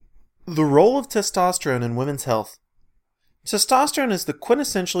The role of testosterone in women's health. Testosterone is the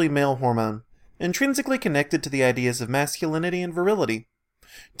quintessentially male hormone, intrinsically connected to the ideas of masculinity and virility.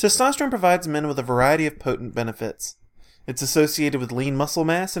 Testosterone provides men with a variety of potent benefits. It's associated with lean muscle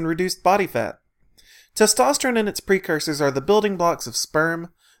mass and reduced body fat. Testosterone and its precursors are the building blocks of sperm,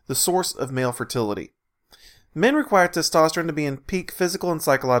 the source of male fertility. Men require testosterone to be in peak physical and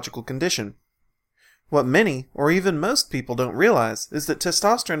psychological condition. What many, or even most people don't realize is that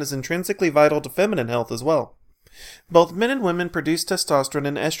testosterone is intrinsically vital to feminine health as well. Both men and women produce testosterone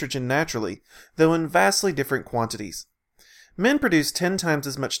and estrogen naturally, though in vastly different quantities. Men produce 10 times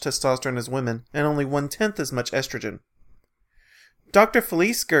as much testosterone as women, and only 1/10 as much estrogen. Dr.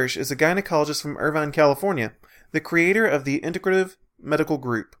 Felice Gersh is a gynecologist from Irvine, California, the creator of the Integrative Medical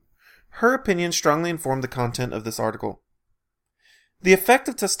Group. Her opinion strongly informed the content of this article. The effect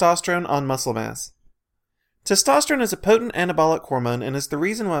of testosterone on muscle mass. Testosterone is a potent anabolic hormone and is the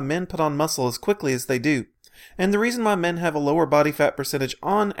reason why men put on muscle as quickly as they do, and the reason why men have a lower body fat percentage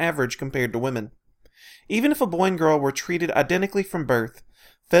on average compared to women. Even if a boy and girl were treated identically from birth,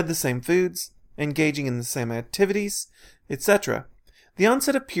 fed the same foods, engaging in the same activities, etc., the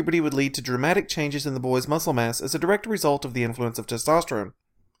onset of puberty would lead to dramatic changes in the boy's muscle mass as a direct result of the influence of testosterone.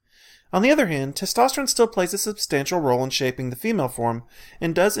 On the other hand, testosterone still plays a substantial role in shaping the female form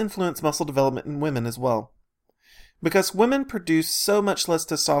and does influence muscle development in women as well. Because women produce so much less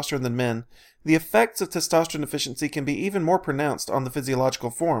testosterone than men, the effects of testosterone deficiency can be even more pronounced on the physiological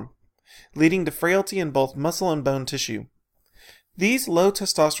form, leading to frailty in both muscle and bone tissue. These low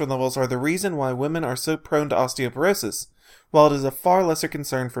testosterone levels are the reason why women are so prone to osteoporosis, while it is a far lesser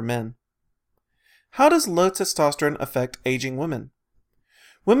concern for men. How does low testosterone affect aging women?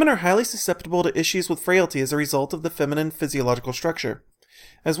 Women are highly susceptible to issues with frailty as a result of the feminine physiological structure.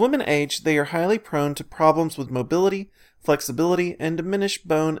 As women age, they are highly prone to problems with mobility, flexibility, and diminished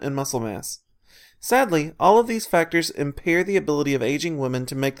bone and muscle mass. Sadly, all of these factors impair the ability of aging women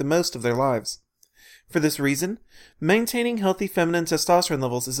to make the most of their lives. For this reason, maintaining healthy feminine testosterone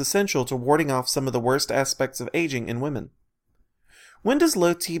levels is essential to warding off some of the worst aspects of aging in women. When does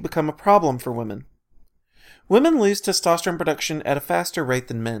low T become a problem for women? Women lose testosterone production at a faster rate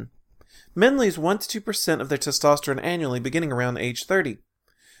than men. Men lose 1 to 2% of their testosterone annually beginning around age 30.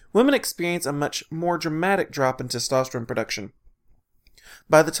 Women experience a much more dramatic drop in testosterone production.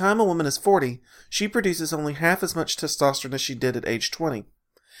 By the time a woman is 40, she produces only half as much testosterone as she did at age 20.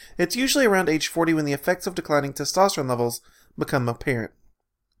 It's usually around age 40 when the effects of declining testosterone levels become apparent.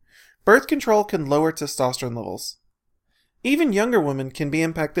 Birth control can lower testosterone levels. Even younger women can be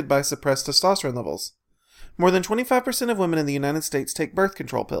impacted by suppressed testosterone levels. More than 25% of women in the United States take birth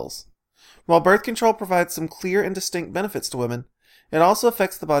control pills. While birth control provides some clear and distinct benefits to women, it also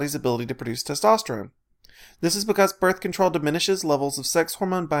affects the body's ability to produce testosterone. This is because birth control diminishes levels of sex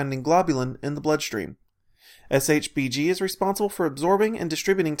hormone-binding globulin in the bloodstream. SHBG is responsible for absorbing and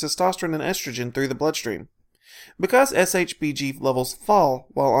distributing testosterone and estrogen through the bloodstream. Because SHBG levels fall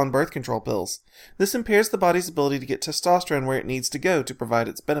while on birth control pills, this impairs the body's ability to get testosterone where it needs to go to provide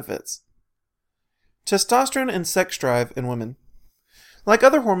its benefits. Testosterone and sex drive in women. Like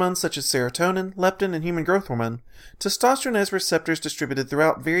other hormones such as serotonin, leptin, and human growth hormone, testosterone has receptors distributed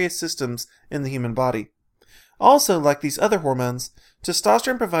throughout various systems in the human body. Also, like these other hormones,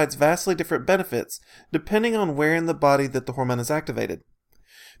 testosterone provides vastly different benefits depending on where in the body that the hormone is activated.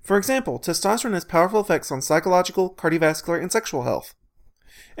 For example, testosterone has powerful effects on psychological, cardiovascular, and sexual health.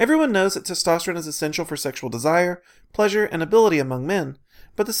 Everyone knows that testosterone is essential for sexual desire, pleasure, and ability among men,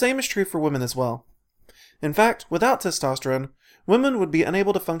 but the same is true for women as well. In fact, without testosterone, women would be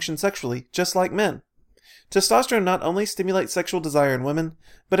unable to function sexually, just like men. Testosterone not only stimulates sexual desire in women,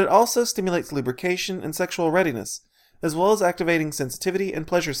 but it also stimulates lubrication and sexual readiness, as well as activating sensitivity and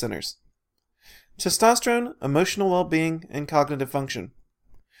pleasure centers. Testosterone, emotional well-being, and cognitive function.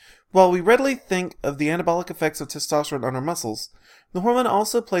 While we readily think of the anabolic effects of testosterone on our muscles, the hormone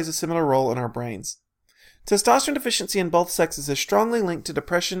also plays a similar role in our brains. Testosterone deficiency in both sexes is strongly linked to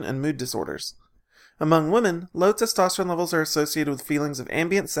depression and mood disorders. Among women, low testosterone levels are associated with feelings of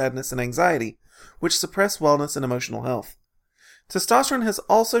ambient sadness and anxiety, which suppress wellness and emotional health. Testosterone has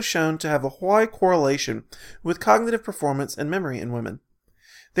also shown to have a high correlation with cognitive performance and memory in women.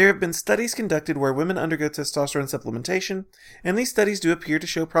 There have been studies conducted where women undergo testosterone supplementation, and these studies do appear to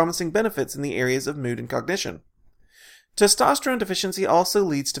show promising benefits in the areas of mood and cognition. Testosterone deficiency also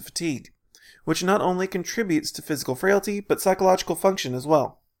leads to fatigue, which not only contributes to physical frailty, but psychological function as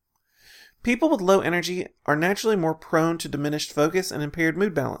well. People with low energy are naturally more prone to diminished focus and impaired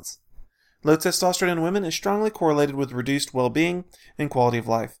mood balance. Low testosterone in women is strongly correlated with reduced well-being and quality of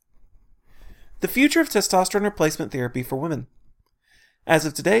life. The future of testosterone replacement therapy for women. As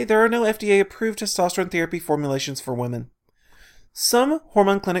of today, there are no FDA-approved testosterone therapy formulations for women. Some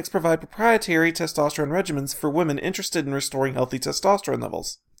hormone clinics provide proprietary testosterone regimens for women interested in restoring healthy testosterone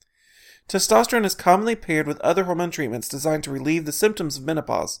levels. Testosterone is commonly paired with other hormone treatments designed to relieve the symptoms of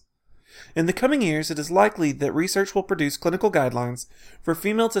menopause. In the coming years, it is likely that research will produce clinical guidelines for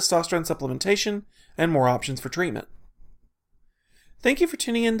female testosterone supplementation and more options for treatment. Thank you for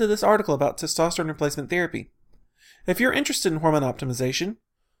tuning into this article about testosterone replacement therapy. If you're interested in hormone optimization,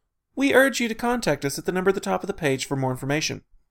 we urge you to contact us at the number at the top of the page for more information.